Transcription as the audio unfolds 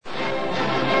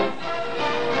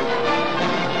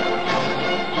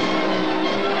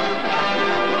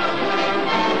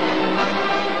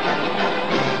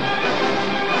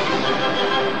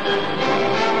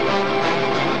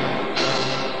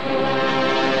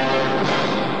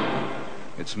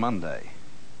It's Monday.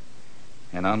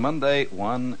 And on Monday,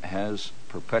 one has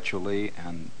perpetually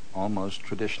and almost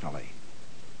traditionally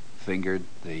fingered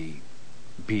the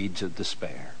beads of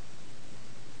despair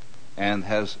and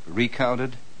has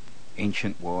recounted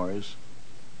ancient wars,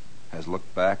 has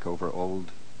looked back over old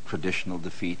traditional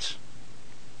defeats,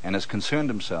 and has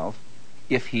concerned himself,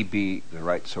 if he be the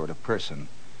right sort of person,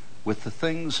 with the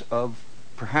things of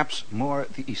perhaps more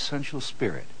the essential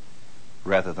spirit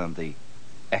rather than the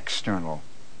external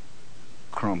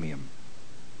chromium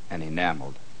and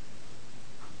enameled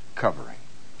covering,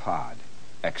 pod,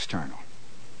 external.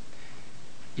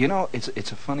 You know, it's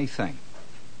a funny thing.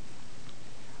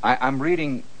 I'm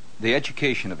reading The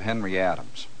Education of Henry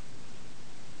Adams.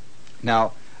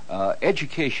 Now,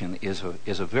 education is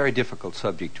a very difficult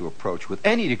subject to approach with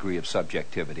any degree of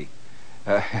subjectivity,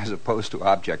 as opposed to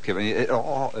objectivity. It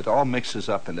all mixes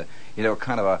up into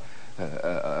kind of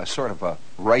a sort of a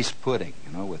rice pudding,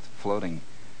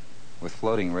 with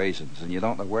floating raisins, and you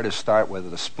don't know where to start, whether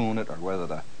to spoon it or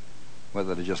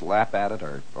whether to just lap at it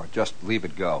or just leave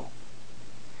it go.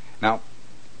 Now,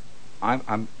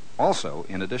 I'm also,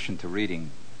 in addition to reading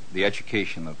The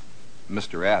Education of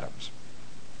Mr. Adams,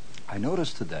 I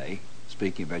noticed today,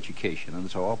 speaking of education, and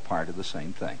it's all part of the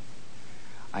same thing,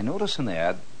 I noticed an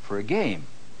ad for a game.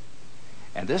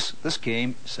 And this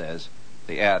game says,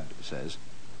 the ad says,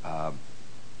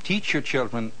 teach your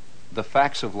children the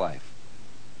facts of life.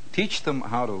 Teach them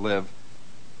how to live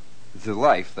the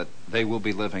life that they will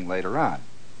be living later on.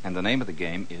 And the name of the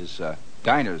game is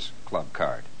Diners Club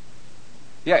Card.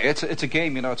 Yeah, it's a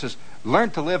game, it says,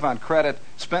 learn to live on credit,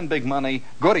 spend big money,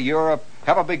 go to Europe,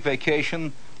 have a big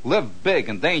vacation, live big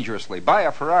and dangerously, buy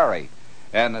a Ferrari,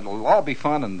 and it'll all be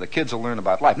fun and the kids will learn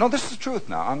about life. No, this is the truth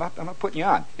now. I'm not putting you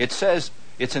on. It says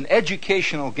it's an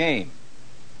educational game.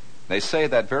 They say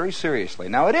that very seriously.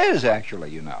 Now, it is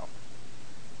actually,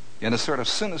 in a sort of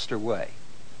sinister way.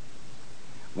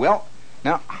 Well,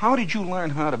 now, how did you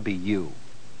learn how to be you?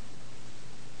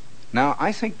 Now,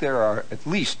 I think there are at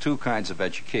least two kinds of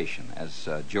education, as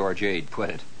George Ade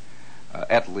put it,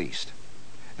 at least.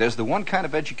 There's the one kind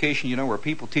of education, where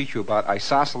people teach you about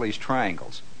isosceles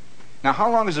triangles. Now,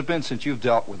 how long has it been since you've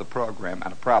dealt with a program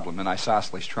and a problem in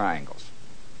isosceles triangles?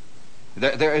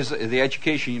 There is the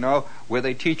education, where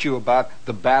they teach you about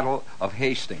the Battle of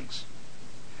Hastings.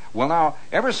 Well, now,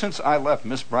 ever since I left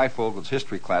Miss Bryfogel's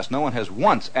history class, no one has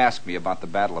once asked me about the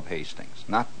Battle of Hastings.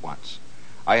 Not once.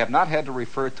 I have not had to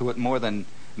refer to it more than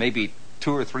maybe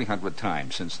 200 or 300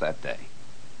 times since that day.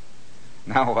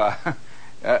 Now,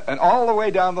 and all the way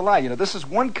down the line, this is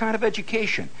one kind of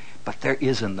education. But there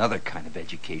is another kind of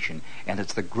education, and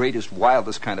it's the greatest,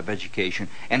 wildest kind of education,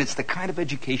 and it's the kind of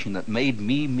education that made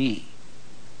me me.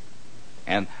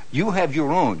 And you have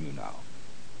your own,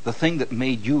 the thing that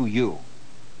made you you.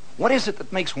 What is it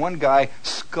that makes one guy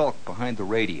skulk behind the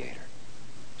radiator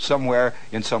somewhere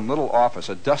in some little office,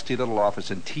 a dusty little office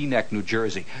in Teaneck, New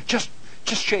Jersey, just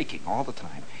shaking all the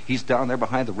time? He's down there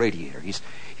behind the radiator.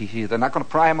 They're not going to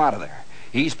pry him out of there.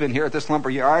 He's been here at this lumber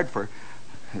yard for,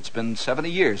 it's been 70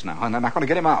 years now, and they're not going to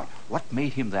get him out. What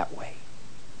made him that way?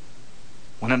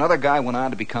 When another guy went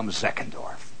on to become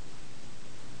Zeckendorf.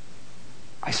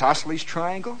 Isosceles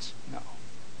triangles? No.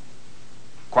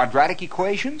 Quadratic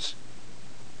equations?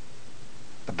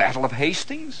 The Battle of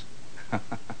Hastings?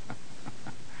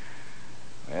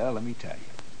 Well, let me tell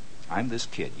you. I'm this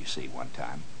kid, you see, one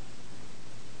time.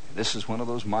 This is one of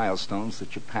those milestones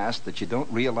that you pass that you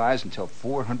don't realize until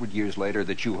 400 years later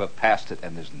that you have passed it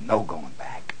and there's no going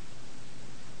back.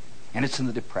 And it's in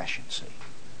the Depression, see.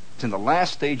 It's in the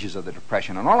last stages of the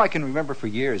Depression. And all I can remember for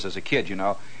years as a kid,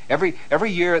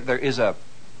 every year there is a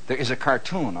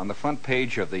cartoon on the front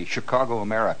page of the Chicago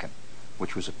American,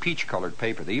 which was a peach-colored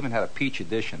paper. They even had a peach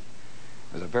edition.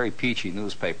 It was a very peachy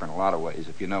newspaper in a lot of ways,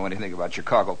 if you know anything about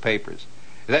Chicago papers.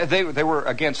 They were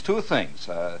against two things.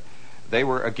 They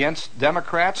were against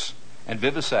Democrats and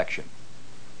vivisection.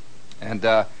 And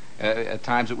at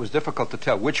times it was difficult to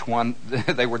tell which one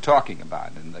they were talking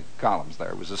about in the columns there.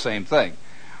 It was the same thing.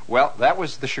 Well, that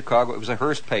was the Chicago. It was a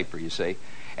Hearst paper, you see.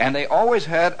 And they always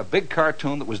had a big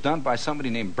cartoon that was done by somebody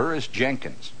named Burris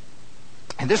Jenkins.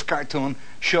 And this cartoon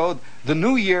showed the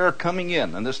new year coming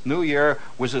in. And this new year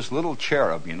was this little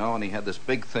cherub, and he had this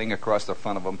big thing across the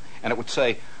front of him. And it would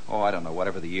say, I don't know,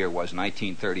 whatever the year was,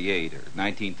 1938 or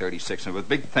 1936. And the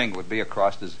big thing would be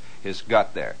across his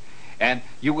gut there. And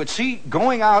you would see,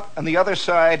 going out on the other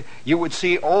side, you would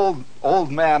see old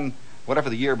man, whatever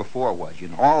the year before was,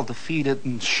 all defeated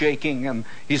and shaking, and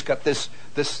he's got this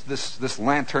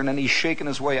lantern, and he's shaking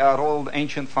his way out, old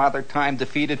ancient Father Time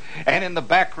defeated, and in the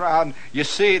background you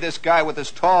see this guy with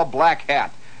this tall black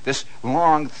hat, this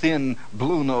long, thin,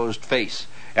 blue-nosed face.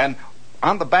 And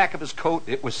on the back of his coat,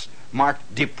 it was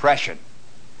marked Depression.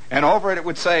 And over it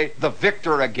would say, The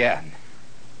Victor Again.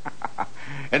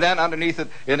 And then underneath it,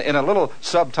 in a little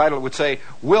subtitle, it would say,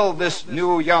 Will this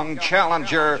new young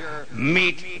challenger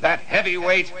meet that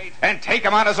heavyweight and take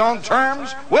him on his own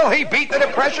terms? Will he beat the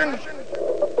Depression?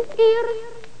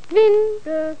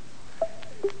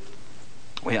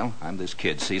 Well, I'm this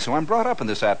kid, see, so I'm brought up in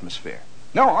this atmosphere.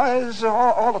 No,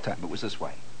 all the time it was this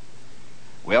way.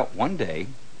 Well, one day,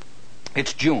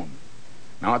 it's June.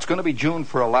 Now, it's going to be June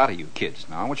for a lot of you kids.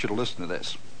 Now, I want you to listen to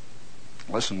this.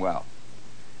 Listen well.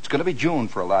 It's going to be June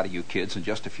for a lot of you kids in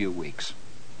just a few weeks.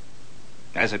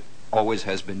 As it always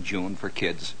has been June for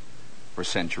kids for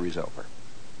centuries over.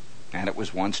 And it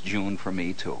was once June for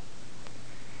me, too.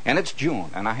 And it's June,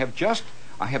 and I have just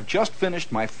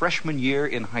finished my freshman year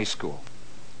in high school.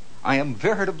 I am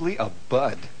veritably a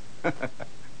bud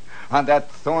on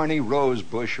that thorny rose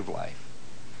bush of life.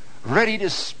 Ready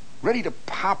to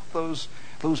pop those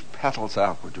petals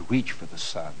outward, to reach for the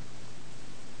sun.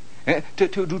 To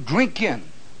drink in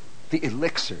the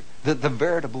elixir, the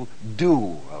veritable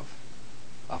dew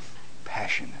of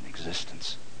passion and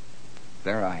existence.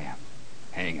 There I am,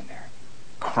 hanging there,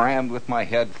 crammed with my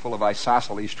head full of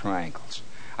isosceles triangles.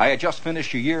 I had just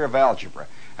finished a year of algebra,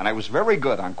 and I was very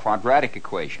good on quadratic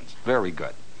equations, very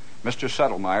good. Mr.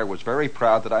 Settlemeyer was very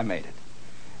proud that I made it.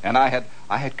 And I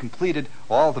had completed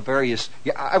all the various...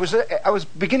 I was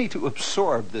beginning to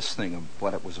absorb this thing of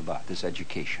what it was about, this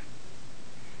education.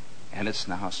 And it's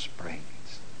now spring.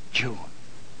 It's June.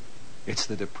 It's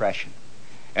the Depression.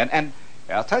 And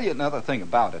I'll tell you another thing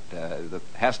about it that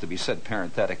has to be said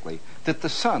parenthetically, that the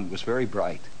sun was very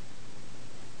bright.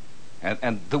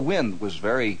 And the wind was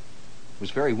very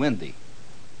windy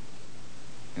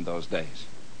in those days.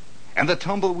 And the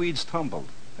tumbleweeds tumbled.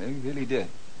 They really did.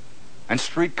 And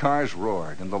streetcars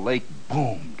roared, and the lake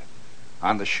boomed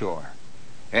on the shore.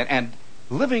 And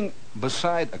living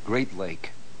beside a great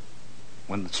lake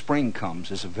when the spring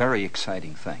comes is a very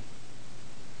exciting thing.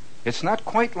 It's not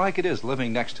quite like it is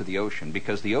living next to the ocean,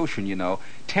 because the ocean, you know,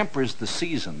 tempers the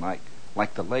season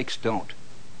like the lakes don't.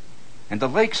 And the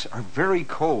lakes are very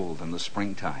cold in the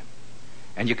springtime.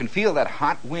 And you can feel that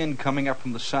hot wind coming up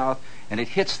from the south, and it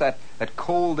hits that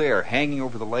cold air hanging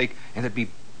over the lake, and it'd be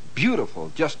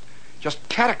beautiful, just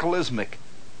cataclysmic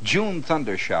June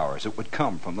thunder showers that would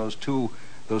come from those two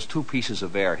pieces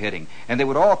of air hitting. And they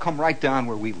would all come right down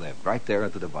where we lived, right there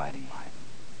at the dividing line.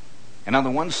 And on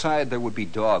the one side there would be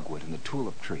dogwood and the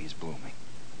tulip trees blooming.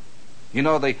 You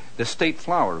know, the state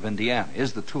flower of Indiana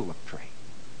is the tulip tree.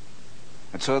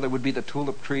 And so there would be the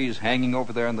tulip trees hanging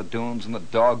over there in the dunes, and the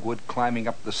dogwood climbing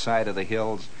up the side of the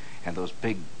hills, and those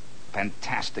big,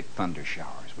 fantastic thunder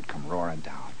showers would come roaring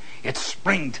down. It's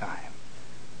springtime.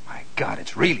 My God,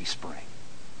 it's really spring.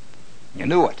 You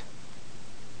knew it.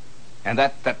 And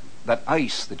that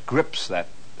ice that grips that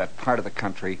part of the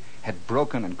country had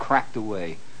broken and cracked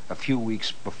away a few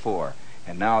weeks before,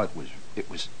 and now it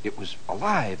was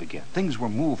alive again. Things were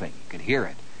moving. You could hear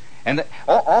it. And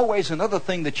always another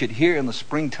thing that you'd hear in the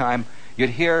springtime,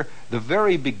 you'd hear the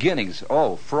very beginnings.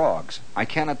 Oh, frogs. I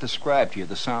cannot describe to you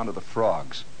the sound of the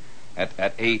frogs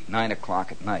at 8, 9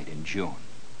 o'clock at night in June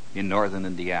in northern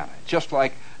Indiana. It's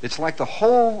like the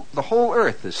whole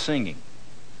earth is singing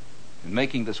and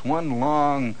making this one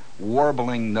long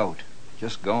warbling note,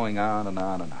 just going on and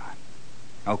on and on.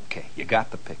 Okay, you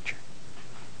got the picture.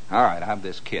 All right, I'm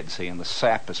this kid, see, and the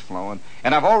sap is flowing,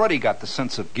 and I've already got the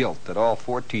sense of guilt that all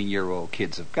 14-year-old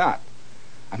kids have got.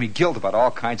 I mean, guilt about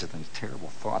all kinds of things, terrible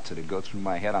thoughts that would go through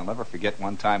my head. I'll never forget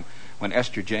one time when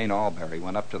Esther Jane Albury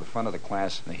went up to the front of the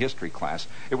class, in the history class.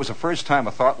 It was the first time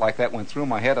a thought like that went through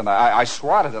my head, and I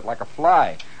swatted it like a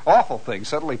fly. Awful thing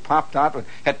suddenly popped out. It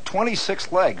had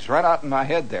 26 legs right out in my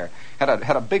head there. Had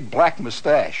a big black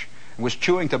mustache and was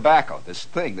chewing tobacco. This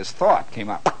thought came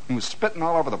out and was spitting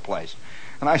all over the place.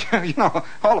 And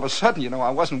all of a sudden,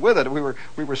 I wasn't with it.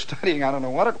 We were studying, I don't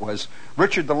know what it was,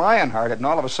 Richard the Lionhearted, and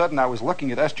all of a sudden I was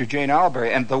looking at Esther Jane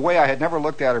Albury, and the way I had never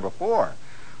looked at her before.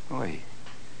 Oy.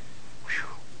 Whew.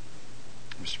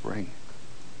 It was spring.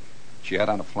 She had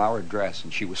on a flowered dress,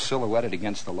 and she was silhouetted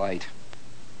against the light.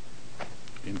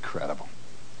 Incredible.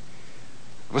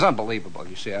 It was unbelievable,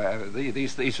 you see.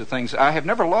 These are things, I have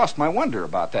never lost my wonder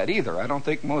about that either. I don't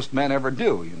think most men ever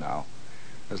do,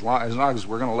 as long as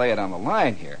we're going to lay it on the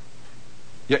line here.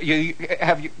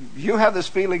 You have this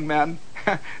feeling, men,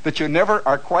 that you never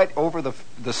are quite over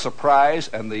the surprise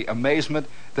and the amazement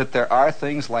that there are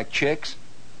things like chicks?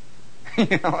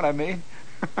 You know what I mean?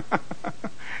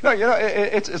 No,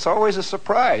 it's always a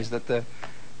surprise that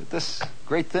this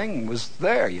great thing was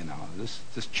there.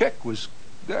 This chick was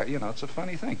there, it's a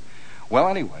funny thing. Well,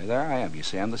 anyway, there I am. You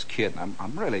see, I'm this kid, and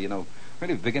I'm really,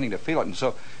 really beginning to feel it. And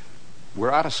so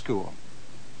we're out of school,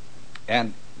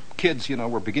 and kids,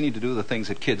 we're beginning to do the things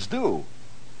that kids do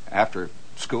after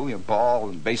school, ball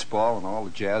and baseball and all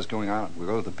the jazz going on. We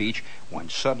go to the beach when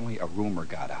suddenly a rumor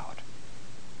got out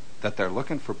that they're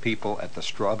looking for people at the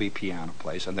Strawbey piano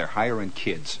place, and they're hiring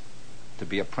kids to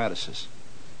be apprentices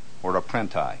or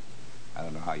apprenti. I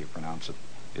don't know how you pronounce it.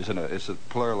 Is it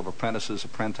plural of apprentices,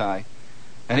 apprenti?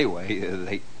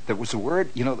 Anyway, there was a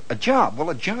word, a job. Well,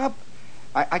 a job,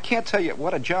 I can't tell you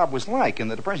what a job was like in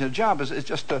the Depression. A job is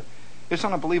just it's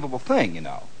an unbelievable thing,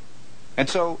 And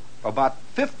so about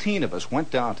 15 of us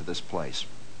went down to this place.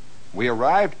 We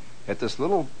arrived at this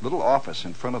little office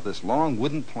in front of this long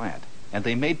wooden plant, and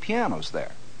they made pianos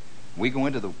there. We go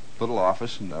into the little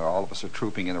office, and all of us are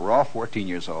trooping in. We're all 14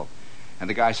 years old. And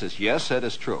the guy says, "Yes, that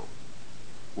is true.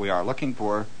 We are looking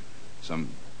for some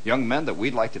young men that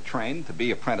we'd like to train to be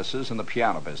apprentices in the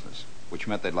piano business," which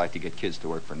meant they'd like to get kids to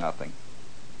work for nothing.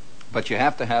 "But you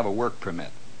have to have a work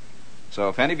permit. So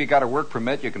if any of you got a work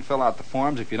permit, you can fill out the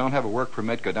forms. If you don't have a work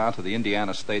permit, go down to the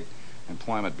Indiana State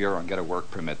Employment Bureau and get a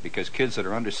work permit, because kids that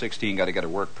are under 16 got to get a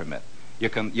work permit. You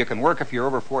can work if you're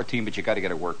over 14, but you got to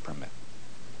get a work permit.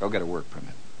 Go get a work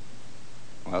permit."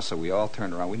 Well, so we all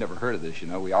turned around. We never heard of this,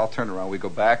 We all turned around. We go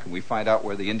back and we find out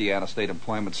where the Indiana State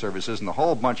Employment Service is, and the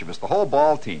whole bunch of us, the whole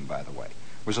ball team, by the way,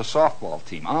 was a softball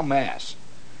team en masse,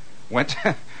 went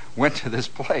to this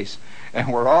place,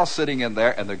 and we're all sitting in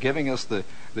there, and they're giving us they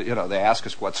ask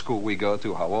us what school we go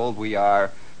to, how old we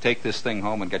are, take this thing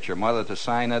home and get your mother to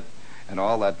sign it, and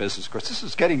all that business. Of course, this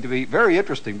is getting to be very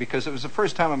interesting, because it was the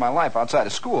first time in my life outside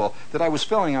of school that I was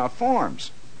filling out forms.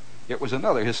 It was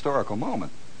another historical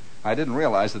moment. I didn't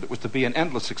realize that it was to be an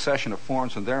endless succession of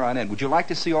forms from there on in. Would you like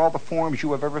to see all the forms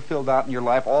you have ever filled out in your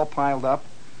life, all piled up?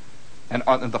 And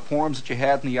the forms that you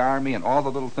had in the Army, and all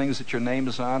the little things that your name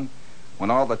is on,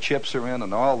 when all the chips are in,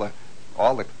 and all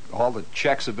the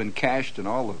checks have been cashed, and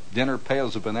all the dinner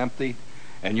pails have been emptied,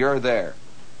 and you're there.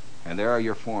 And there are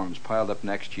your forms piled up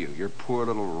next to you, your poor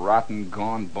little rotten,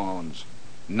 gone bones.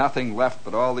 Nothing left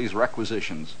but all these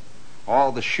requisitions.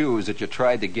 All the shoes that you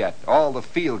tried to get, all the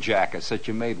field jackets that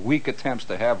you made weak attempts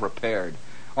to have repaired,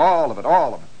 all of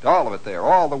it there,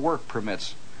 all the work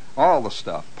permits, all the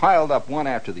stuff, piled up one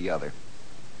after the other.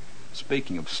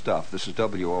 Speaking of stuff, this is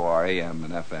WOR-AM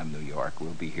and FM New York.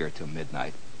 We'll be here till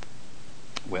midnight.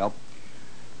 Well,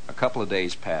 a couple of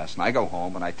days pass, and I go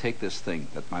home, and I take this thing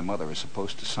that my mother is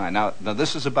supposed to sign. Now,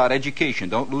 this is about education.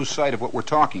 Don't lose sight of what we're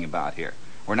talking about here.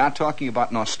 We're not talking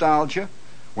about nostalgia.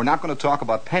 We're not going to talk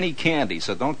about penny candy,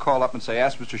 so don't call up and say,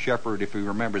 "Ask Mr. Shepard if he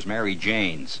remembers Mary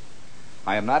Jane's."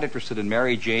 I am not interested in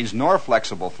Mary Jane's, nor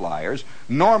flexible flyers,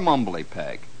 nor Mumbly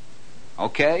Peg.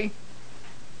 Okay?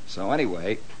 So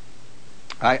anyway,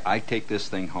 I take this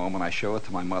thing home, and I show it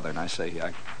to my mother, and I say,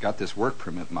 "I got this work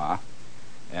permit, Ma,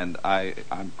 and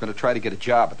I'm going to try to get a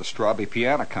job at the Strawbey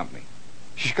Piano Company."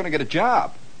 She's going to get a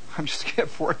job. I'm just a kid,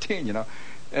 14,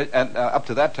 And up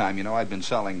to that time, I'd been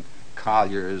selling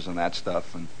Colliers and that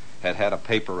stuff, and had a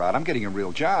paper route. I'm getting a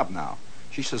real job now.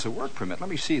 She says, "A work permit, let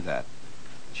me see that."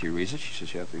 She reads it. She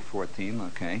says, "You have to be 14,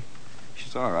 okay." She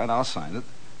says, "All right, I'll sign it."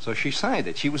 So she signed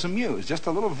it. She was amused, just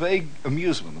a little vague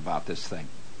amusement about this thing.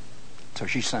 So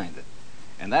she signed it.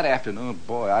 And that afternoon,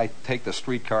 boy, I take the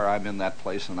streetcar, I'm in that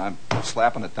place, and I'm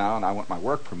slapping it down. I want my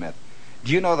work permit.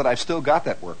 Do you know that I've still got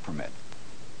that work permit?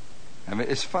 I mean,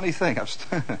 it's a funny thing. I've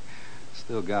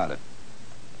still got it.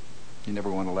 You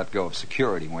never want to let go of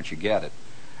security once you get it.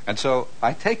 And so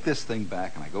I take this thing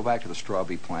back, and I go back to the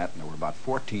Strawbey plant, and there were about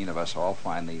 14 of us all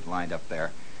finally lined up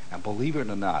there. And believe it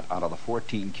or not, out of the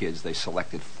 14 kids, they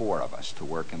selected 4 of us to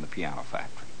work in the piano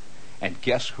factory. And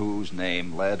guess whose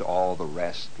name led all the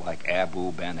rest like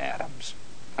Abou Ben Adams?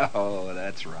 Oh,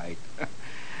 that's right.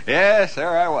 Yes,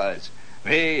 there I was.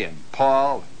 Me and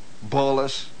Paul, and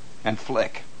Bullis, and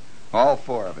Flick. All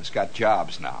 4 of us got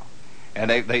jobs now. And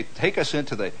they take us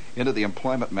into the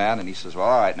employment man, and he says, "Well,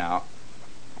 all right now."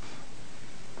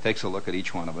 Takes a look at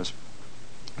each one of us.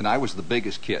 And I was the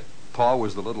biggest kid. Paul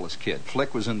was the littlest kid.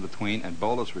 Flick was in between, and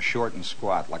Bolus was short and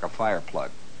squat, like a fire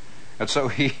plug. And so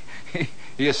he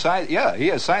assigned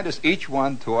us each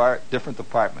one to our different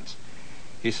departments.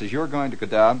 He says, "You're going to go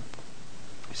down."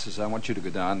 He says, "I want you to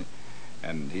go down."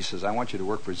 And he says, "I want you to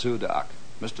work for Zudock.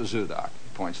 Mr. Zudock."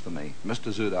 He points to me.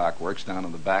 Mr. Zudock works down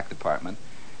in the back department.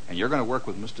 And you're going to work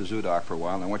with Mr. Zudock for a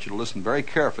while, and I want you to listen very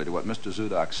carefully to what Mr.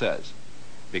 Zudock says,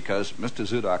 because Mr.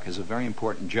 Zudock has a very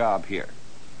important job here.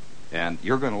 And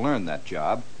you're going to learn that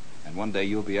job, and one day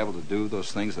you'll be able to do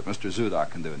those things that Mr.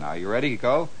 Zudock can do. Now, are you ready to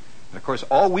go? And, of course,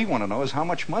 all we want to know is how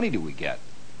much money do we get?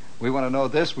 We want to know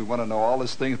this. We want to know all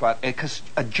these things about it. Because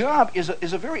a job is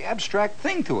a very abstract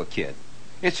thing to a kid.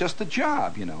 It's just a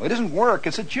job, you know. It isn't work.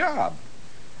 It's a job.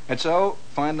 And so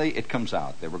finally it comes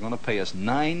out. They were going to pay us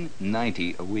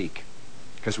 $9.90 a week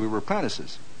because we were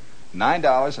apprentices.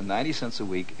 $9.90 a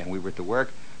week, and we were to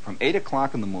work from 8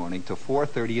 o'clock in the morning till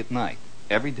 4:30 at night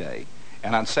every day.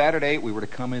 And on Saturday, we were to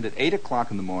come in at 8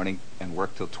 o'clock in the morning and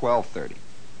work till 12:30.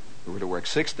 We were to work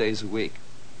 6 days a week.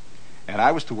 And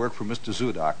I was to work for Mr.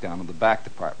 Zudok down in the back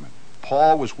department.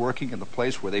 Paul was working in the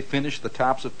place where they finished the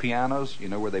tops of pianos, you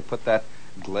know, where they put that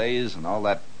glaze and all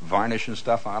that varnish and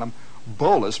stuff on them.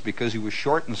 Bolus, because he was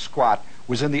short and squat,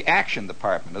 was in the action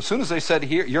department. As soon as they said,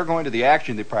 "Here, you're going to the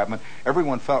action department,"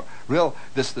 everyone felt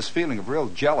this feeling of real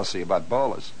jealousy about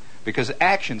Bolus, because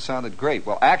action sounded great.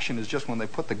 Well, action is just when they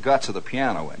put the guts of the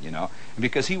piano in, you know. And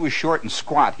because he was short and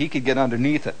squat, he could get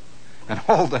underneath it and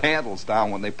hold the handles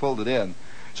down when they pulled it in.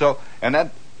 So, and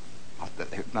that,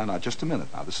 no, just a minute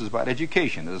now. This is about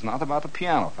education. It is not about the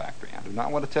piano factory. I do not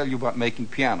want to tell you about making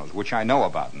pianos, which I know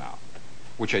about now,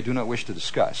 which I do not wish to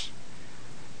discuss.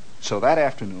 So that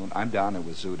afternoon, I'm down there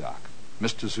with Zudok,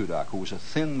 Mr. Zudok, who was a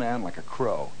thin man like a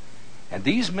crow. And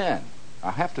these men,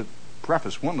 I have to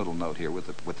preface one little note here with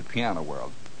the piano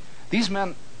world. These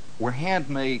men were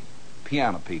handmade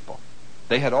piano people.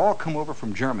 They had all come over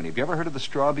from Germany. Have you ever heard of the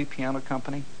Straube Piano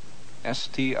Company?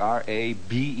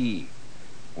 Strabe.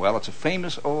 Well, it's a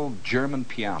famous old German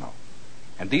piano.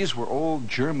 And these were old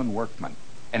German workmen.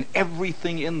 And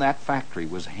everything in that factory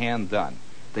was hand done.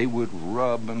 They would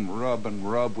rub and rub and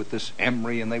rub with this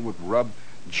emery, and they would rub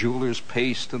jeweler's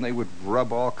paste, and they would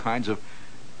rub all kinds of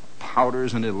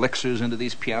powders and elixirs into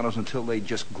these pianos until they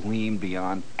just gleamed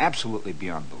absolutely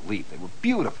beyond belief. They were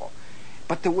beautiful.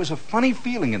 But there was a funny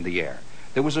feeling in the air.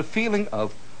 There was a feeling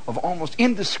of almost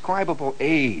indescribable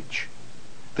age.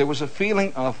 There was a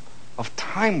feeling of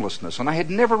timelessness, and I had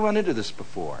never run into this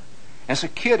before. As a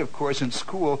kid, of course, in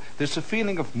school, there's a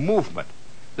feeling of movement.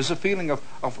 There's a feeling of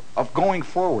going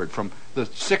forward from the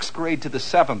 6th grade to the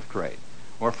 7th grade,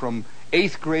 or from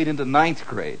 8th grade into 9th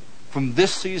grade, from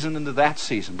this season into that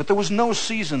season. But there was no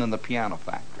season in the piano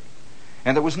factory,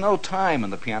 and there was no time in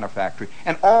the piano factory,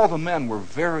 and all the men were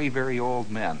very, very old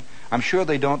men. I'm sure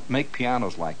they don't make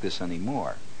pianos like this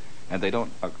anymore. And they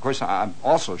don't, of course, I'm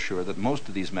also sure that most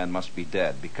of these men must be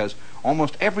dead, because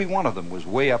almost every one of them was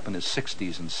way up in his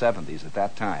 60s and 70s at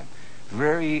that time.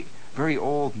 Very, very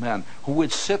old men who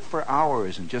would sit for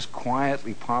hours and just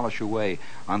quietly polish away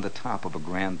on the top of a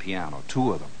grand piano.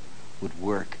 2 of them would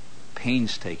work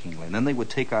painstakingly, and then they would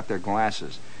take out their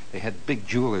glasses. They had big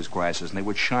jeweler's glasses, and they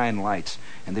would shine lights,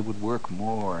 and they would work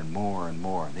more and more and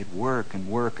more, and they'd work and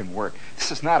work and work.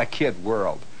 This is not a kid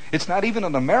world. It's not even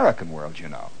an American world, you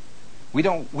know. We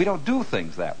don't do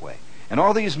things that way. And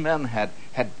all these men had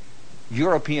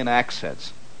European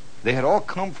accents. They had all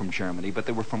come from Germany, but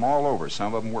they were from all over.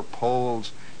 Some of them were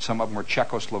Poles, some of them were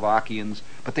Czechoslovakians,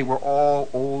 but they were all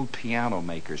old piano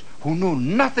makers who knew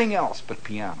nothing else but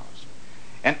pianos.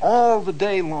 And all the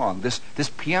day long, this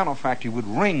piano factory would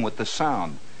ring with the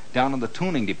sound down in the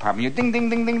tuning department. You'd ding ding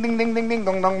ding ding ding ding ding ding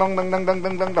dong dong dong dong dong dong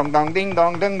dong dong dong dong ding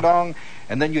dong ding dong,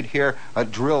 and then you'd hear a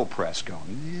drill press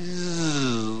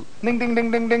going. Ding ding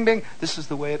ding ding ding ding. This is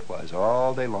the way it was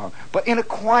all day long, but in a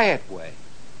quiet way.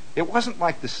 It wasn't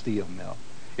like the steel mill.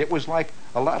 It was like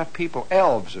a lot of people,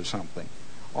 elves or something,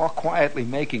 all quietly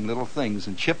making little things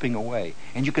and chipping away.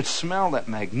 And you could smell that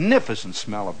magnificent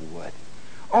smell of wood.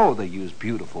 Oh, they used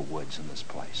beautiful woods in this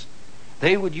place.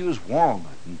 They would use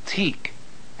walnut and teak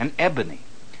and ebony.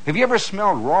 Have you ever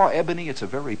smelled raw ebony? It's a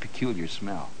very peculiar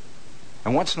smell.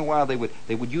 And once in a while they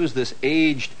would use this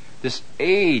aged,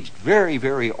 very,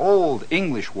 very old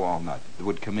English walnut that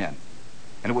would come in.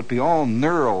 And it would be all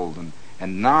knurled and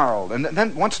gnarled. And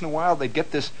then once in a while they'd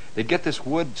get this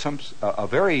wood, a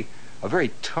very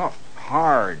tough,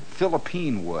 hard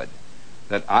Philippine wood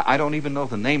that I don't even know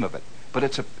the name of it. But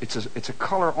it's a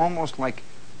color almost like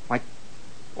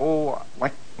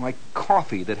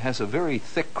coffee that has a very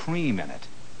thick cream in it.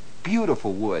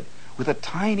 Beautiful wood with a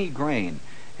tiny grain,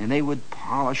 and they would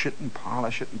polish it and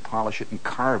polish it and polish it and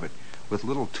carve it with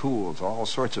little tools, all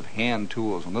sorts of hand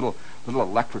tools and little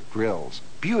electric drills.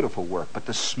 Beautiful work, but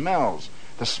the smells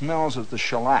of the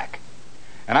shellac.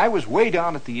 And I was way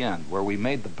down at the end where we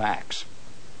made the backs.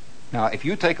 Now, if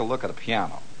you take a look at a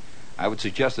piano, I would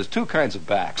suggest there's 2 kinds of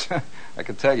backs. I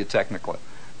can tell you technically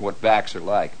what backs are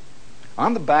like.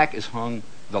 On the back is hung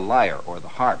the lyre or the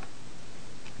harp.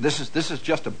 This is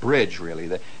just a bridge, really.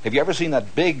 Have you ever seen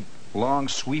that big, long,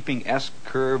 sweeping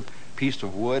S-curved piece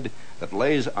of wood that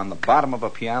lays on the bottom of a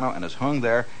piano and is hung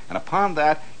there, and upon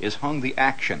that is hung the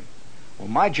action? Well,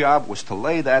 my job was to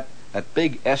lay that that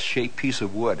big S-shaped piece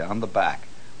of wood on the back,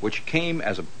 which came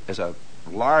as a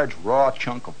large raw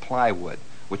chunk of plywood,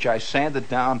 which I sanded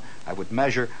down. I would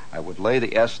measure, I would lay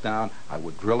the S down, I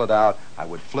would drill it out, I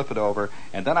would flip it over,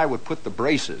 and then I would put the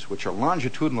braces, which are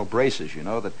longitudinal braces,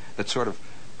 that sort of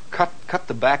cut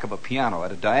the back of a piano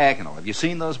at a diagonal. Have you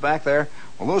seen those back there?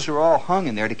 Well, those are all hung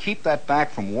in there to keep that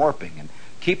back from warping and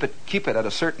keep it at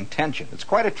a certain tension. It's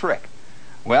quite a trick.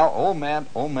 Well, old man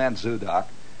Zudok,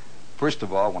 first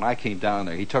of all, when I came down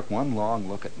there, he took one long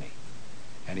look at me,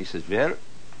 and he says, "Well,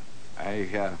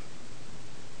 I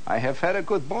have had a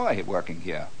good boy working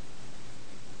here."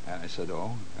 And I said,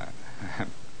 "Oh,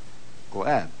 I'm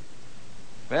glad.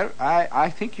 Well, I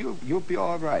think you'll be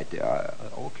all right.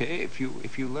 Okay, if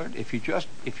you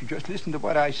just listen to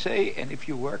what I say, and if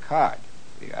you work hard.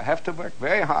 I have to work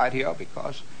very hard here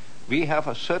because we have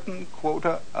a certain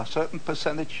quota, a certain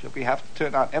percentage that we have to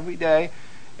turn out every day.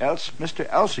 Else, Mr.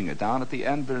 Elsinger down at the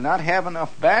end will not have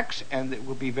enough backs, and it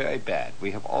will be very bad.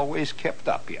 We have always kept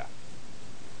up here."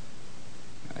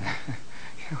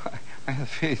 I have a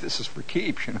feeling this is for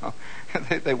keeps.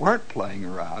 They weren't playing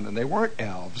around, and they weren't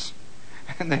elves,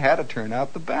 and they had to turn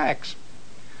out the backs.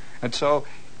 And so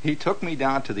he took me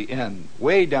down to the end,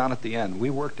 way down at the end.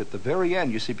 We worked at the very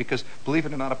end, you see, because, believe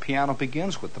it or not, a piano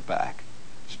begins with the back,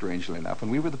 strangely enough. And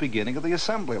we were the beginning of the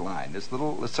assembly line, this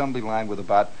little assembly line with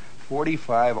about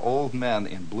 45 old men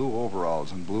in blue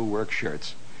overalls and blue work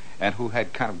shirts, and who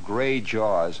had kind of gray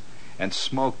jaws and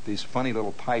smoked these funny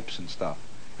little pipes and stuff.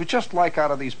 It was just like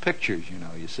out of these pictures,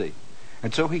 you see.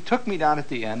 And so he took me down at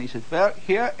the end. He said, "Well,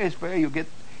 here is where you get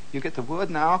the wood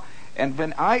now. And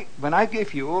when I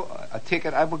give you a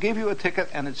ticket, I will give you a ticket,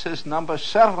 and it says number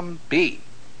 7B.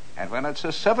 And when it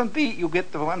says 7B, you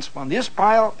get the ones from this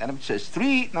pile, and if it says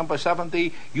 3, number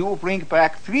 7B, you bring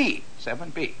back 3,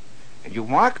 7B. And you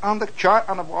mark on the chart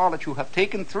on the wall that you have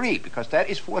taken 3, because that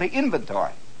is for the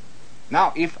inventory.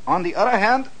 Now, if, on the other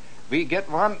hand, we get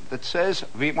one that says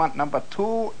we want number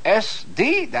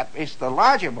 2SD, that is the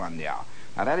larger one there.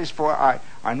 Now, that is for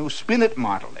our new Spinet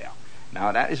model there.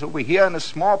 Now, that is over here in a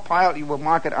small pile. You will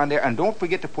mark it on there, and don't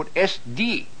forget to put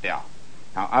SD there.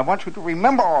 Now, I want you to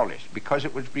remember all this, because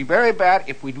it would be very bad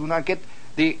if we do not get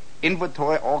the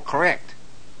inventory all correct."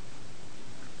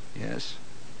 Yes.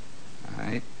 All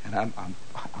right. And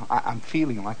I'm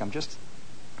feeling like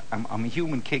I'm a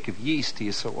human cake of yeast. He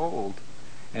is so old,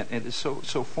 and it is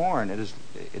so foreign.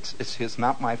 It's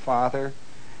not my father,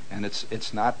 and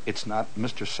it's not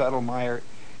Mr. Settlemeyer.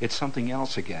 It's something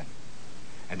else again.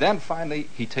 And then finally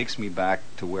he takes me back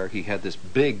to where he had this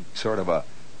big sort of a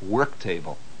work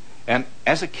table. And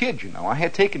as a kid, I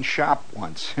had taken shop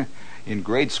once in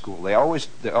grade school. They always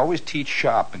teach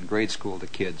shop in grade school to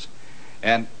kids.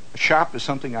 And shop is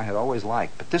something I had always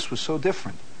liked, but this was so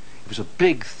different. It was a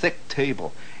big, thick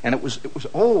table, and it was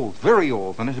old, very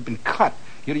old, and it had been cut.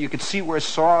 You could see where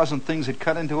saws and things had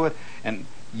cut into it, and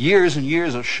years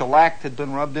of shellac had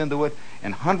been rubbed into it,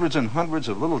 and hundreds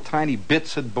of little tiny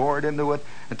bits had bored into it,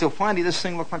 until finally this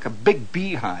thing looked like a big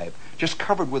beehive, just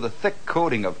covered with a thick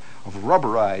coating of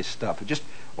rubberized stuff, just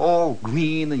all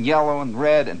green and yellow and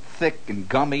red and thick and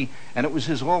gummy, and it was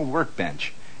his old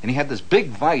workbench. And he had this big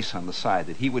vise on the side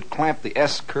that he would clamp the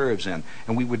S curves in,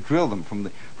 and we would drill them from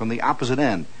the opposite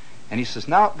end. And he says,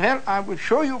 "Now, well, I will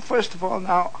show you first of all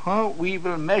now how we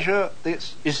will measure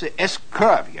this. Is the S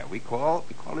curve here. We call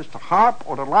this the harp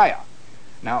or the lyre.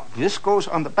 Now, this goes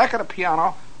on the back of the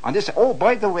piano. On this, oh,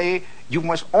 by the way, you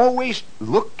must always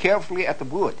look carefully at the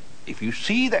wood. If you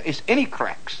see there is any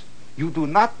cracks, you do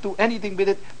not do anything with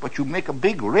it, but you make a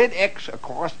big red X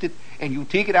across it, and you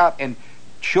take it out and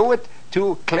show it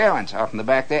to Clarence out in the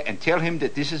back there, and tell him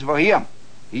that this is for him.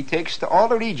 He takes all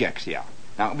the rejects here.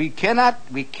 Now, we cannot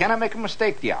make a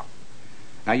mistake there.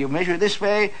 Now, you measure this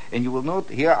way, and you will note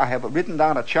here, I have written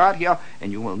down a chart here,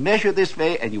 and you will measure this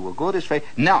way, and you will go this way.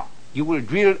 Now, you will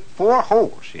drill 4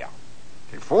 holes here.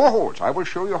 4 holes. I will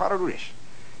show you how to do this."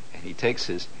 And he takes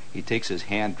his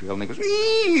hand drill, and he goes,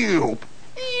 "Eep,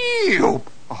 eep."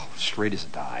 Oh, straight as a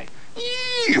die.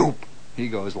 Eep. He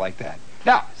goes like that.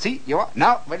 Now, see, you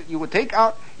will take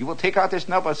out this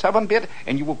number 7 bit,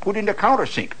 and you will put in the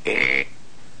countersink. See,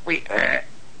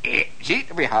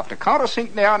 we have the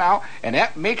countersink there now, and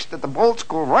that makes that the bolts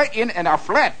go right in and are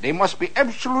flat. They must be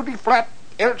absolutely flat,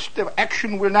 else the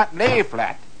action will not lay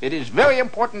flat. It is very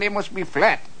important they must be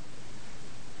flat.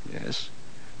 Yes.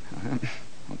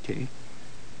 Okay.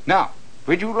 Now,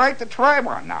 would you like to try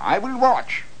one? Now, I will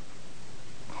watch.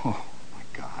 Oh, my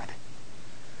God.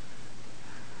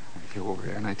 I go over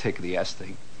there, and I take the S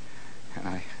thing, and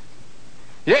I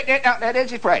Yeah, that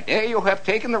is it right. There you have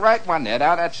taken the right one there.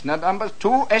 Now that's number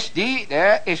 2SD.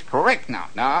 There is correct now.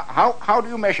 Now, how do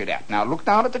you measure that? Now look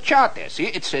down at the chart there. See,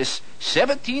 it says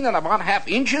 17 and 1/2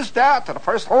 inches there to the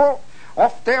first hole,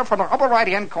 off there from the upper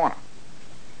right-hand corner.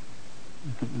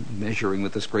 Measuring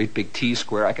with this great big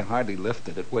T-square, I can hardly lift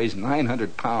it. It weighs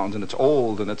 900 pounds, and it's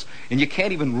old, and you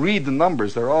can't even read the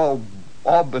numbers. They're all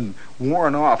been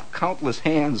worn off. Countless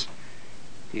hands.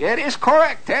 It is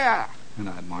correct there. And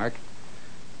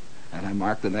I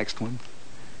mark the next one.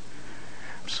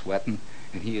 I'm sweating,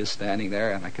 and he is standing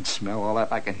there, and I can smell all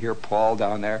that. I can hear Paul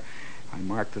down there. I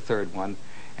mark the third one,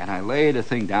 and I lay the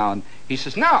thing down. He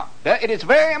says, now, it is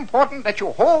very important that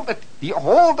you hold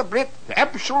the bit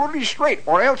absolutely straight,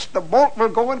 or else the bolt will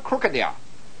go in crooked there.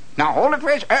 Now, hold it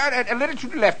very, a little to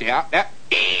the left there.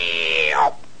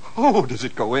 Oh, does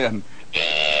it go in?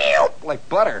 Like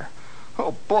butter.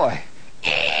 Oh, boy.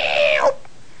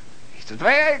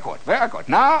 Very good, very good.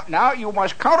 Now you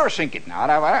must countersink it now.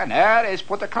 That is,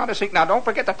 put the countersink. Now don't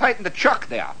forget to tighten the chuck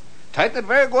there. Tighten it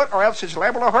very good, or else it's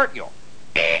liable to hurt you.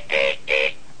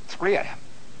 3 of them.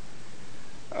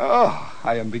 Oh,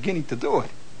 I am beginning to do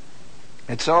it.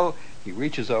 And so he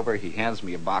reaches over, he hands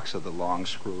me a box of the long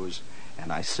screws,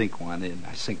 and I sink one in,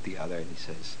 I sink the other, and he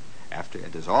says, after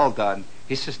it is all done,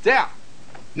 he says, there.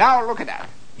 Now look at that.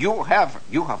 You have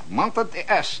mounted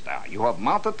the S there. You have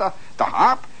mounted the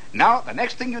harp. Now, the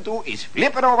next thing you do is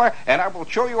flip it over, and I will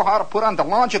show you how to put on the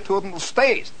longitudinal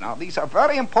stays. Now, these are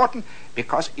very important,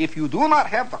 because if you do not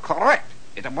have the correct,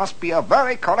 it must be a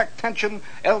very correct tension,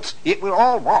 else it will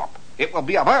all warp. It will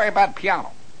be a very bad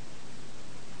piano.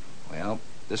 Well,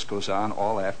 this goes on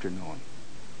all afternoon.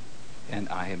 And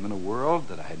I am in a world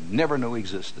that I never knew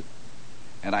existed.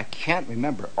 And I can't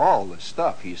remember all the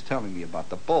stuff he's telling me about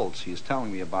the bolts. He's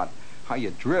telling me about how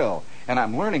you drill, and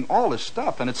I'm learning all this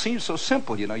stuff, and it seems so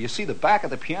simple. You see the back of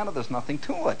the piano, there's nothing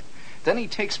to it. Then he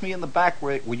takes me in the back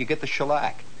where you get the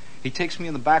shellac. He takes me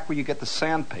in the back where you get the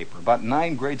sandpaper, about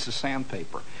 9 grades of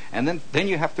sandpaper. And then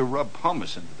you have to rub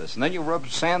pumice into this, and then you rub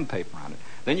sandpaper on it.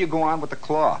 Then you go on with the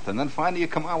cloth, and then finally you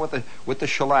come on with the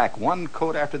shellac, one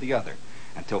coat after the other,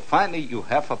 until finally you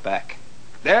have a back.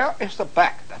 There is the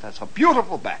back. That's a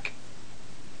beautiful back.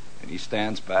 And he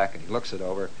stands back, and he looks it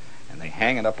over, and they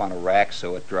hang it up on a rack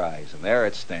so it dries. And there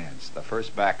it stands, the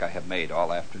first back I have made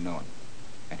all afternoon.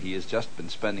 And he has just been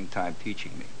spending time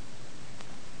teaching me.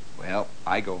 Well,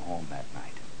 I go home that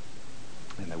night.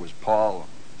 And there was Paul,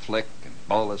 Flick, and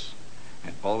Bolus.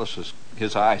 And Bolus,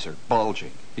 his eyes are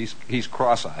bulging. He's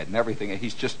cross-eyed and everything.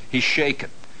 He's shaken.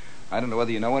 I don't know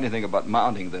whether you know anything about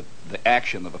mounting the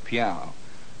action of a piano.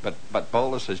 But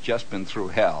Bolus has just been through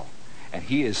hell. And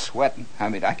he is sweating. I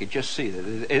mean, I could just see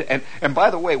that. And by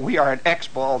the way, we are an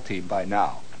ex-ball team by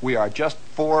now. We are just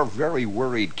 4 very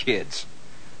worried kids.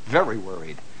 Very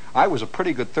worried. I was a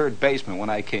pretty good third baseman when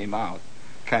I came out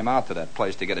to that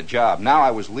place to get a job. Now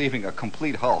I was leaving a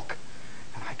complete hulk.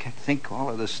 And I could think all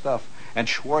of this stuff. And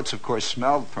Schwartz, of course,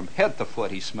 smelled from head to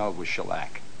foot. He smelled with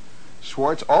shellac.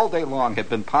 Schwartz, all day long, had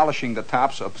been polishing the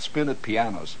tops of spinet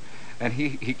pianos. And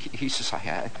he says,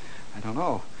 I don't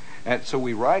know. And so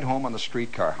we ride home on the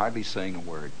streetcar, hardly saying a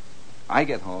word. I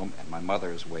get home, and my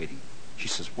mother is waiting. She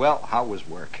says, well, how was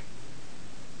work?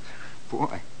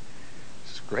 Boy,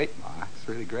 this is great, Ma. It's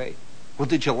really great. Well,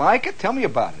 did you like it? Tell me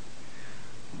about it.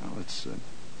 Well, it's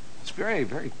very,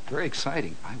 very, very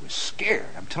exciting. I was scared.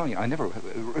 I'm telling you,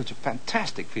 it was a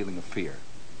fantastic feeling of fear.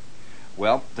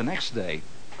 Well, the next day,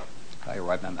 I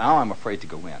arrived, and now I'm afraid to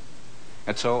go in.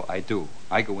 And so I do.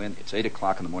 I go in. It's 8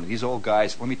 o'clock in the morning. These old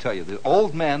guys, let me tell you, the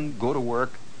old men go to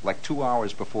work like 2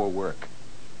 hours before work.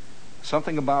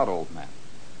 Something about old men.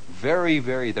 They're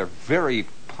very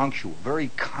punctual, very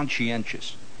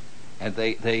conscientious. And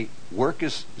they work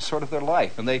is sort of their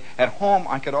life. And at home,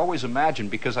 I could always imagine,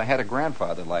 because I had a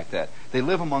grandfather like that, they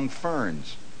live among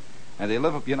ferns. And they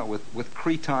live, with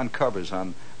cretonne covers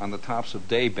on the tops of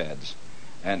day beds.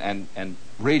 And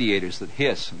radiators that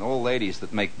hiss, and old ladies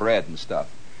that make bread and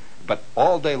stuff. But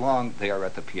all day long, they are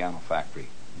at the piano factory,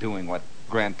 doing what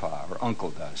Grandpa or Uncle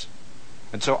does.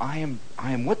 And so I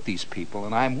am with these people,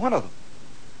 and I am one of them.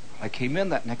 I came in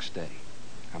that next day,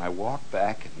 and I walked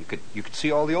back, and you could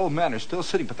see all the old men are still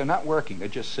sitting, but they're not working. They're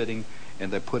just sitting,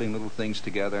 and they're putting little things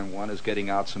together, and one is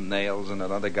getting out some nails, and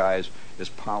another guy is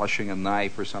polishing a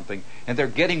knife or something, and they're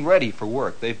getting ready for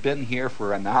work. They've been here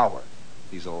for an hour,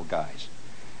 these old guys.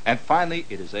 And finally,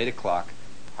 it is 8 o'clock.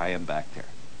 I am back there.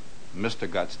 Mr.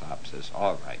 Gutstop says,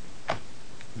 all right.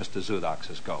 Mr. Zudok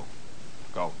says, go.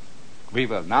 Go. We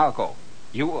will now go.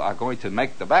 You are going to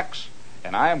make the backs,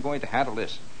 and I am going to handle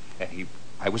this. And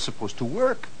I was supposed to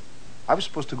work. I was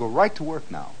supposed to go right to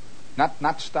work now.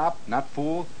 Not stop, not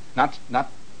fool. Not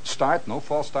start, no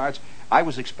false starts. I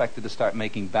was expected to start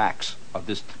making backs of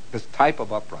this type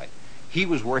of upright. He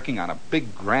was working on a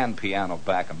big grand piano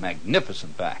back, a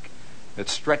magnificent back that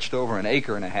stretched over an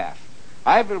acre and a half.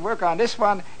 I will work on this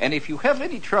one, and if you have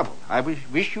any trouble, I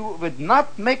wish you would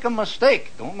not make a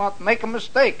mistake. Do not make a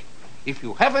mistake. If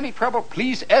you have any trouble,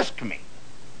 please ask me.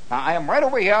 Now, I am right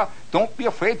over here. Don't be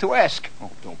afraid to ask.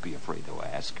 Oh, don't be afraid to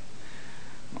ask.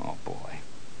 Oh, boy.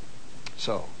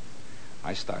 So,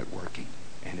 I start working,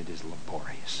 and it is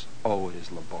laborious. Oh, it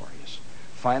is laborious.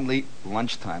 Finally,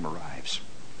 lunchtime arrives,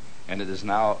 and it is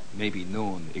now maybe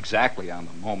noon. Exactly on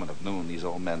the moment of noon, these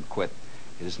old men quit.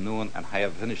 It is noon, and I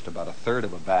have finished about a third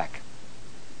of a back.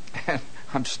 And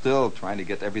I'm still trying to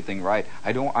get everything right.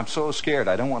 I'm so scared.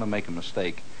 I don't want to make a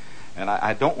mistake. And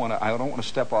I don't want to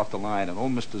step off the line. And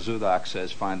old Mr. Zudak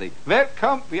says finally, "Well,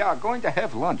 come, we are going to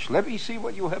have lunch. Let me see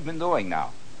what you have been doing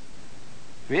now."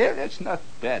 Well, that's not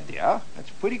bad, dear. That's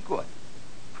pretty good.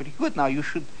 Pretty good. Now you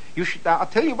should. Now I'll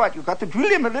tell you what. You got to drill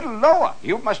him a little lower.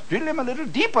 You must drill him a little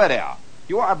deeper there.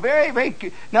 You are very, very.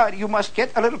 Now you must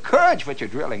get a little courage with your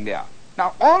drilling there.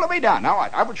 Now all the way down. Now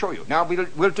I will show you. Now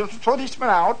we'll just throw this one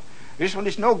out. This one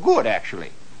is no good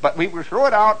actually, but we will throw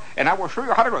it out, and I will show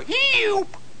you how to go. Eep!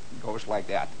 It goes like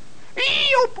that.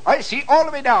 Eep! I see all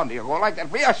the way down. You go like that.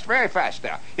 Yes, very fast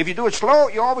there. If you do it slow,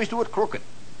 you always do it crooked.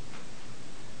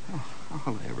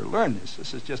 How will I ever learn this?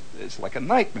 It's like a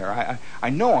nightmare. I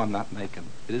know I'm not making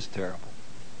it. It is terrible.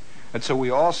 And so we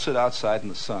all sit outside in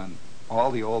the sun,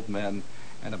 all the old men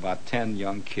and about 10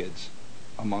 young kids,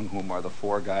 among whom are the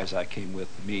 4 guys I came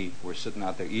with me. We're sitting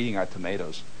out there eating our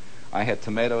tomatoes. I had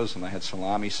tomatoes, and I had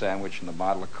salami sandwich and a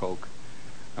bottle of Coke.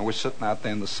 And we're sitting out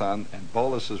there in the sun, and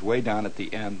Bolus is way down at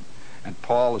the end, and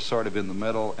Paul is sort of in the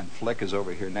middle, and Flick is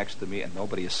over here next to me, and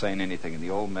nobody is saying anything, and the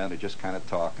old men are just kind of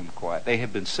talking quiet. They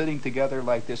have been sitting together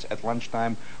like this at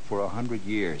lunchtime for 100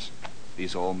 years,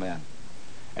 these old men.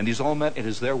 And these old men, it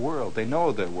is their world. They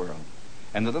know their world.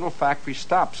 And the little factory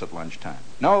stops at lunchtime.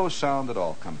 No sound at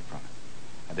all coming from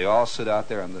it. And they all sit out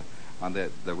there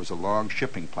there was a long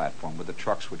shipping platform where the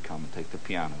trucks would come and take the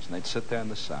pianos, and they'd sit there in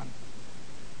the sun.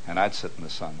 And I'd sit in the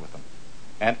sun with them.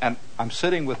 And I'm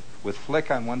sitting with Flick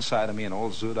on one side of me and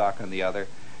old Zudak on the other,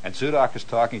 and Zudak is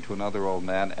talking to another old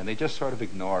man, and they just sort of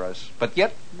ignore us. But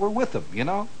yet we're with them, you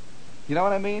know? You know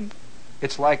what I mean?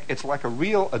 It's like a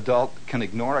real adult can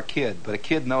ignore a kid, but a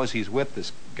kid knows he's with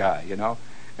this guy, you know?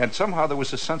 And somehow there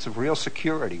was a sense of real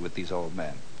security with these old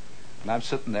men. And I'm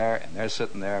sitting there, and they're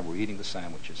sitting there, and we're eating the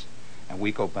sandwiches. And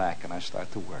we go back, and I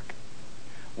start to work.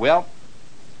 Well,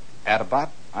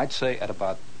 I'd say at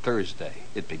about Thursday,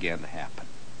 it began to happen.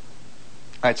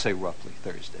 I'd say roughly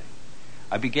Thursday.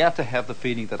 I began to have the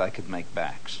feeling that I could make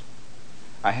backs.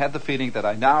 I had the feeling that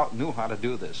I now knew how to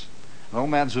do this. And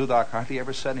old man Zudak hardly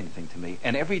ever said anything to me.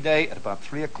 And every day at about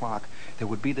 3 o'clock, there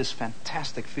would be this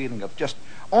fantastic feeling of just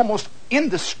almost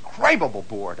indescribable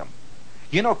boredom.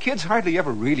 You know, kids hardly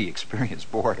ever really experience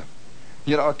boredom.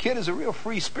 You know, a kid is a real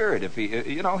free spirit if he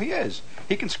is.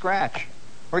 He can scratch,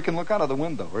 or he can look out of the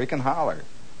window, or he can holler,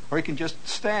 or he can just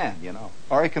stand, you know,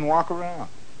 or he can walk around,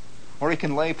 or he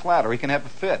can lay flat, or he can have a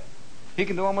fit. He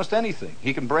can do almost anything.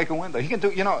 He can break a window. He can do,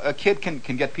 a kid can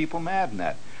get people mad in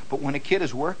that. But when a kid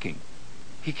is working,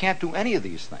 he can't do any of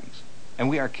these things. And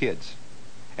we are kids.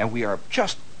 And we are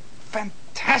just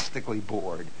fantastically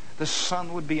bored. The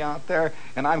sun would be out there,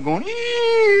 and I'm going,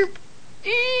 eep,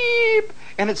 eep.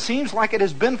 And it seems like it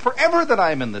has been forever that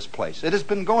I'm in this place. It has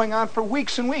been going on for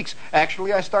weeks and weeks.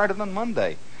 Actually, I started on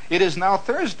Monday. It is now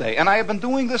Thursday, and I have been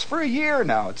doing this for a year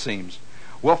now, it seems.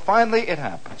 Well, finally it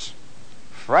happens.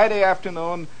 Friday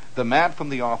afternoon, the man from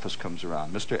the office comes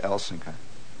around, Mr. Elsinger.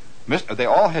 They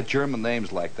all had German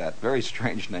names like that, very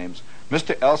strange names.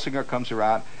 Mr. Elsinger comes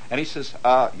around, and he says,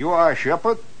 "You are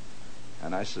Shepard?"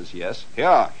 And I says, "Yes."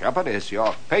 "Here, Shepard, is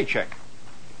your paycheck."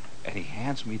 And he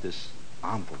hands me this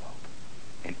envelope,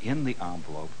 and in the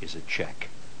envelope is a check.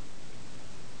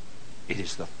 It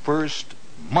is the first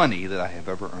money that I have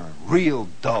ever earned. Real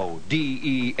dough,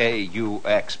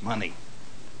 D-E-A-U-X, money.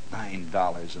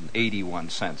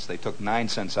 $9.81. They took 9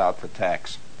 cents out for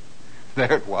tax.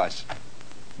 There it was.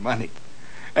 Money.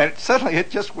 And suddenly it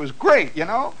just was great, you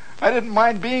know. I didn't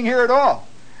mind being here at all.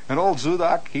 And old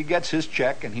Zudak, he gets his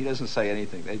check, and he doesn't say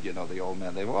anything. The old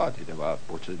men, what's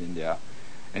it in there?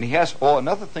 And he has,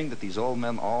 another thing that these old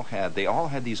men all had, they all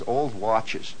had these old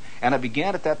watches. And I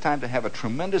began at that time to have a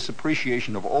tremendous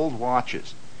appreciation of old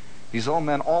watches. These old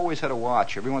men always had a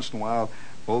watch. Every once in a while,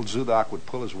 old Zudak would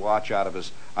pull his watch out of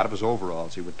his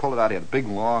overalls. He would pull it out. He had a big,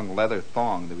 long leather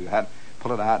thong that we had.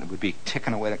 Pull it out, and it would be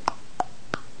ticking away.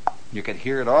 You could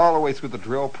hear it all the way through the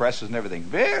drill presses and everything.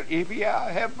 Well,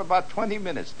 I have about 20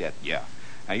 minutes yet. Yeah.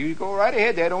 Now, you go right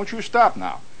ahead there. Don't you stop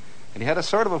now. And he had a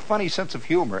sort of a funny sense of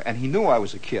humor, and he knew I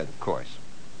was a kid, of course.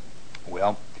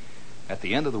 Well, at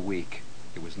the end of the week,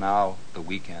 it was now the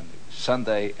weekend. It was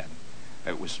Sunday, and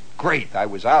it was great. I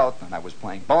was out, and I was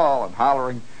playing ball and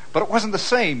hollering, but it wasn't the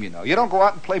same, you know. You don't go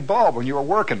out and play ball when you're a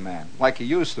working man like you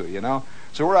used to, you know.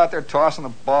 So we're out there tossing the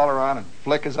ball around, and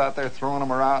Flick is out there throwing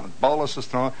them around, and Bolus is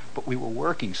throwing, but we were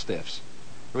working stiffs.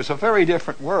 It was a very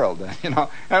different world, you know,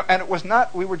 and it was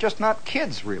not, we were just not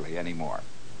kids really anymore.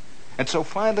 And so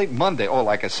finally Monday,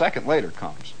 like a second later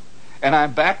comes, and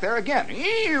I'm back there again.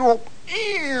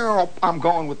 I'm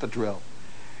going with the drill.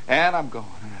 And I'm going,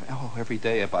 every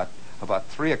day about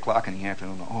 3 o'clock in the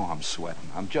afternoon, I'm sweating.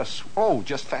 I'm just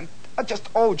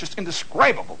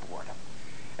indescribable boredom.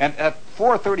 And at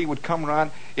 4:30 would come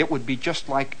around, it would be just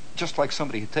like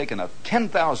somebody had taken a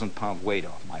 10,000-pound weight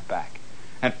off my back.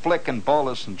 And Flick and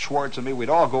Bolus and Schwartz and me, we'd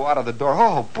all go out of the door.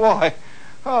 Oh, boy.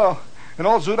 Oh, and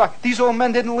old Zudak, these old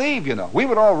men didn't leave, you know. We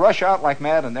would all rush out like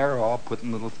mad, and they're all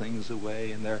putting little things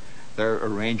away, and they're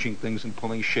arranging things and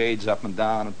pulling shades up and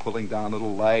down and pulling down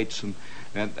little lights. And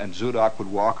Zudak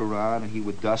would walk around, and he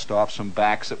would dust off some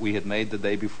backs that we had made the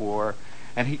day before.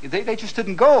 And they just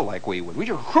didn't go like we would. We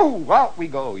just, out we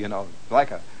go, you know,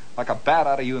 like a bat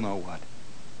out of you-know-what.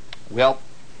 Well,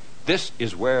 this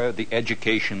is where the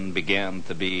education began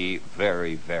to be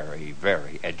very, very,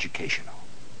 very educational.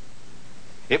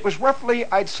 It was roughly,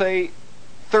 I'd say,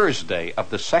 Thursday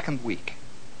of the second week.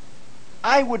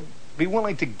 I would be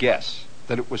willing to guess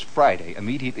that it was Friday,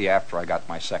 immediately after I got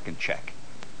my second check,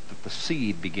 that the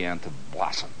seed began to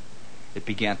blossom. It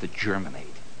began to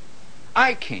germinate.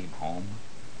 I came home.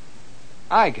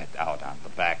 I get out on the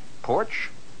back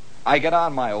porch. I get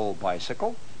on my old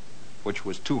bicycle, which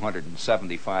was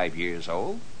 275 years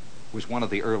old, was one of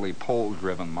the early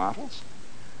pole-driven models.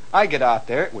 I get out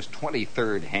there. It was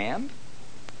 23rd hand.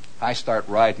 I start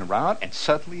riding around, and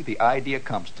suddenly the idea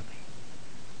comes to me.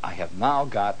 I have now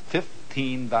got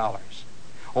 $15.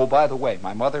 Oh, by the way,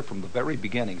 my mother from the very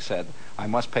beginning said I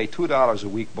must pay $2 a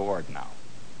week board now.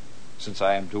 Since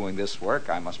I am doing this work,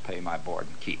 I must pay my board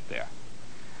and keep there.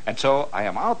 And so I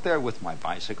am out there with my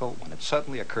bicycle when it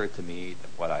suddenly occurred to me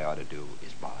that what I ought to do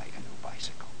is buy a new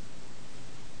bicycle.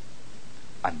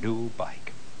 A new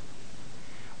bike.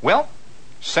 Well,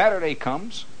 Saturday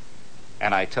comes,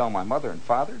 and I tell my mother and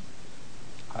father,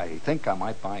 I think I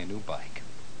might buy a new bike.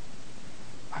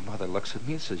 My mother looks at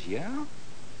me and says, yeah?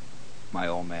 My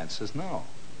old man says, no.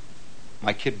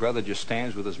 My kid brother just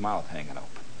stands with his mouth hanging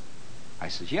open. I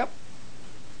says, yep.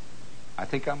 I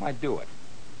think I might do it.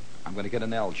 I'm going to get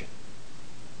an Elgin.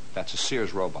 That's a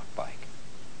Sears Roebuck bike.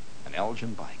 An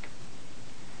Elgin bike.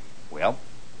 Well,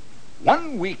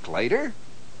 1 week later,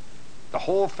 the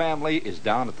whole family is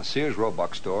down at the Sears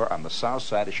Roebuck store on the south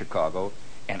side of Chicago,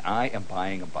 and I am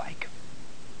buying a bike.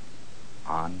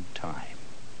 On time.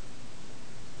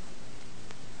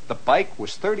 The bike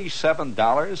was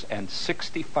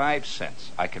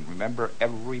 $37.65. I can remember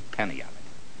every penny of it.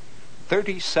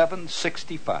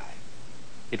 $37.65.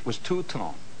 It was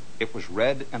two-tone. It was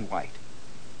red and white.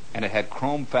 And it had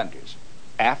chrome fenders,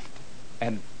 aft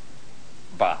and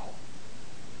bow.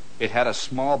 It had a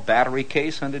small battery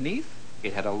case underneath.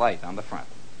 It had a light on the front,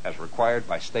 as required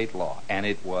by state law. And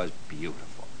it was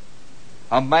beautiful.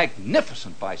 A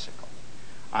magnificent bicycle.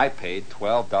 I paid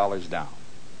 $12 down.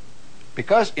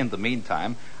 Because in the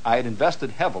meantime, I had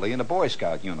invested heavily in a Boy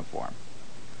Scout uniform.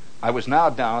 I was now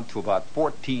down to about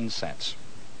 14 cents.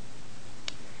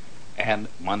 And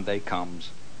Monday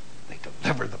comes, they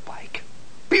deliver the bike.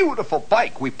 Beautiful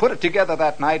bike. We put it together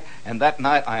that night, and that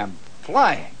night I am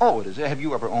flying. Oh, it is. Have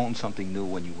you ever owned something new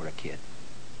when you were a kid?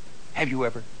 Have you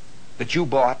ever? That you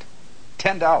bought?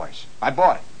 $10. I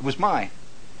bought it. It was mine.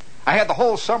 I had the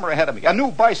whole summer ahead of me. A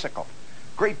new bicycle.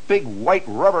 Great big white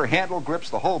rubber handle grips,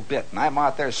 the whole bit. And I'm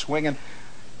out there swinging.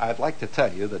 I'd like to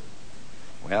tell you that,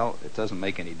 well, it doesn't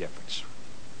make any difference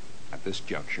at this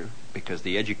juncture, because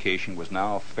the education was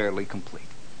now fairly complete.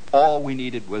 All we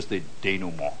needed was the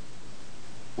denouement,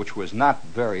 which was not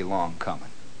very long coming.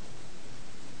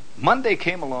 Monday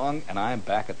came along, and I am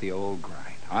back at the old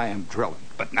grind. I am drilling,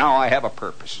 but now I have a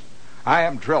purpose. I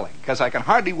am drilling, because I can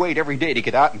hardly wait every day to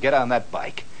get out and get on that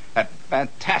bike, that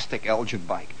fantastic Elgin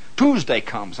bike. Tuesday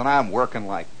comes, and I'm working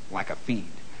like a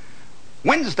fiend.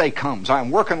 Wednesday comes,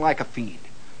 I'm working like a fiend.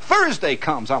 Thursday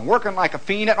comes, I'm working like a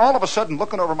fiend, and all of a sudden,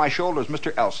 looking over my shoulder is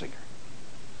Mr. Elsinger.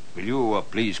 Will you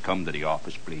please come to the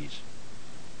office, please?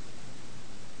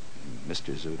 And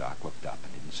Mr. Zudak looked up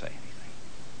and didn't say anything.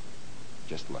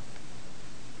 Just looked.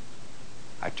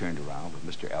 I turned around with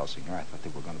Mr. Elsinger. I thought they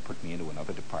were going to put me into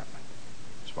another department.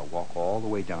 So I walk all the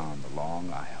way down the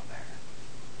long aisle there,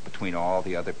 between all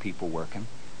the other people working,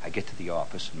 I get to the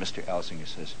office, and Mr. Elsinger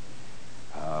says,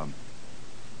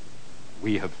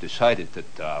 we have decided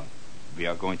that we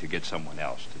are going to get someone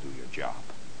else to do your job.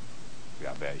 We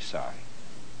are very sorry.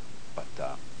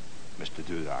 But Mr.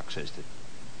 Dudok says that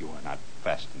you are not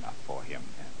fast enough for him,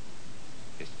 and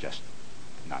it's just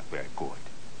not very good.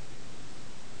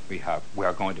 We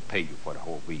are going to pay you for the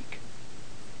whole week.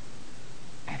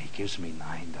 And he gives me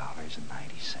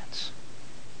 $9.90.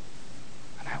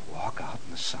 And I walk out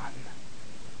in the sun.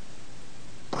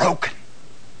 Broken.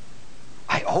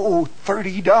 I owe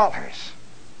 $30.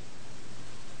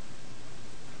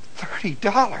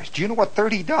 $30. Do you know what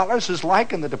 $30 is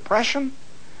like in the Depression?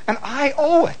 And I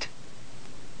owe it.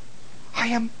 I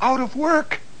am out of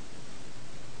work.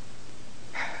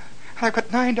 And I've got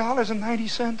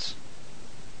 $9.90.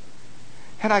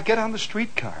 And I get on the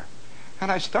streetcar.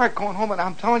 And I start going home, and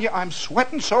I'm telling you, I'm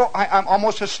sweating so I'm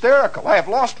almost hysterical. I have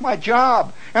lost my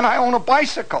job, and I own a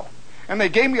bicycle. And they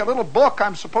gave me a little book.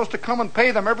 I'm supposed to come and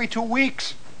pay them every 2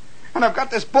 weeks. And I've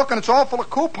got this book, and it's all full of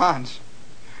coupons.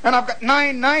 And I've got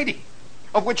 $9.90,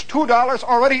 of which $2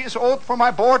 already is owed for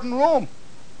my board and room.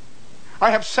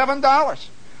 I have $7.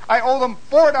 I owe them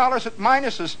 $4 at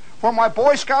minuses for my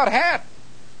Boy Scout hat.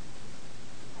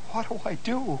 What do I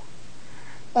do?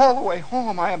 All the way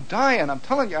home, I am dying. I'm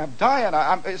telling you, I'm dying.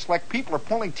 It's like people are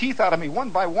pulling teeth out of me one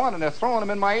by one, and they're throwing them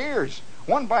in my ears,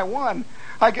 one by one.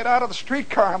 I get out of the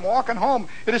streetcar. I'm walking home.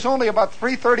 It is only about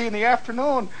 3:30 in the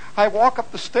afternoon. I walk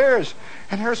up the stairs,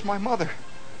 and there's my mother.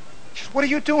 She says, "What are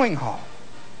you doing home?"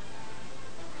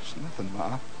 It's nothing,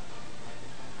 Ma.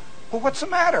 Well, what's the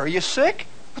matter? Are you sick?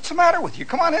 What's the matter with you?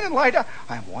 Come on in and lie down.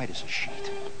 I'm white as a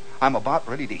sheet. I'm about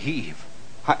ready to heave.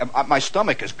 My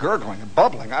stomach is gurgling and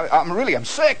bubbling. I'm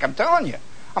sick, I'm telling you.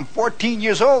 I'm 14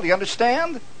 years old, you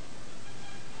understand?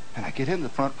 And I get in the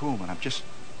front room, and I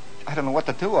don't know what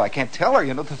to do. I can't tell her,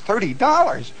 the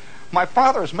 $30. My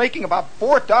father is making about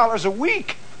 $4 a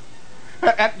week.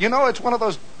 And, it's one of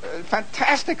those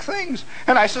fantastic things.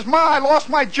 And I says, "Ma, I lost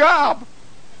my job.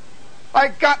 I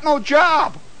got no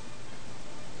job."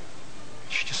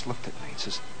 She just looked at me and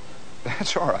says,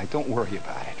 "That's all right, don't worry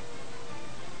about it."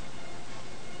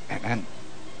 And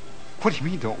what do you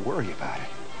mean, don't worry about it?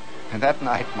 And that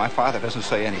night, my father doesn't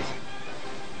say anything.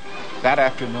 That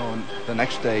afternoon, the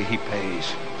next day, he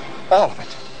pays all of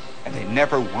it. And they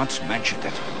never once mentioned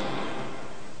it.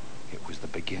 It was the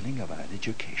beginning of an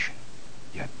education.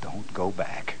 You don't go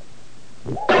back.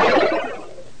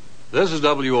 This is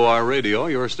WOR Radio,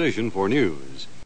 your station for news.